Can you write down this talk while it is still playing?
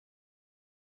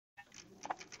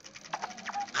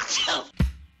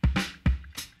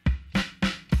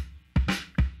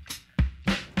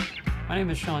My name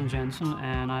is Sean Jensen,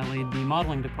 and I lead the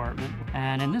modeling department.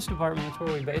 And in this department, it's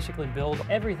where we basically build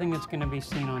everything that's going to be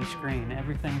seen on screen.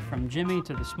 Everything from Jimmy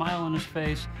to the smile on his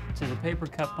face to the paper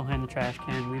cup behind the trash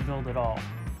can, we build it all.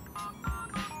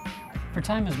 For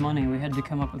time is money, we had to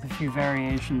come up with a few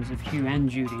variations of Hugh and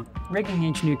Judy. Rigging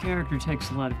each new character takes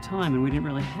a lot of time, and we didn't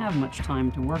really have much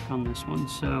time to work on this one,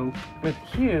 so with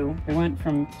Hugh, we went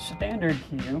from standard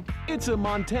Hugh. It's a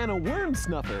Montana worm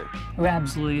snuffer. Who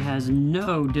absolutely has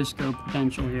no disco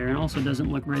potential here, and also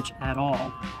doesn't look rich at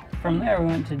all. From there, we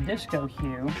went to Disco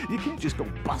Hugh. You can't just go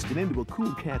busting into a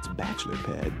cool cat's bachelor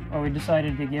pad. Where we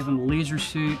decided to give him a leisure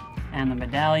suit and the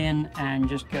medallion and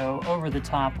just go over the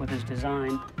top with his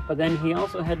design. But then he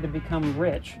also had to become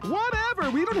rich.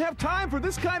 Whatever, we don't have time for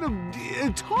this kind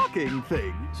of talking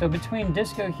thing. So between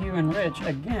Disco Hugh and Rich,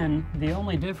 again, the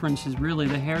only difference is really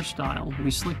the hairstyle.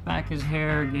 We slicked back his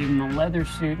hair, gave him a leather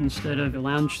suit instead of a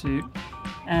lounge suit,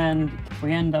 and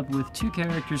we end up with two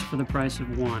characters for the price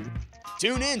of one.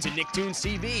 Tune in to Nicktoons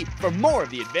TV for more of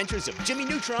the adventures of Jimmy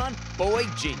Neutron, Boy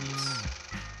Genius.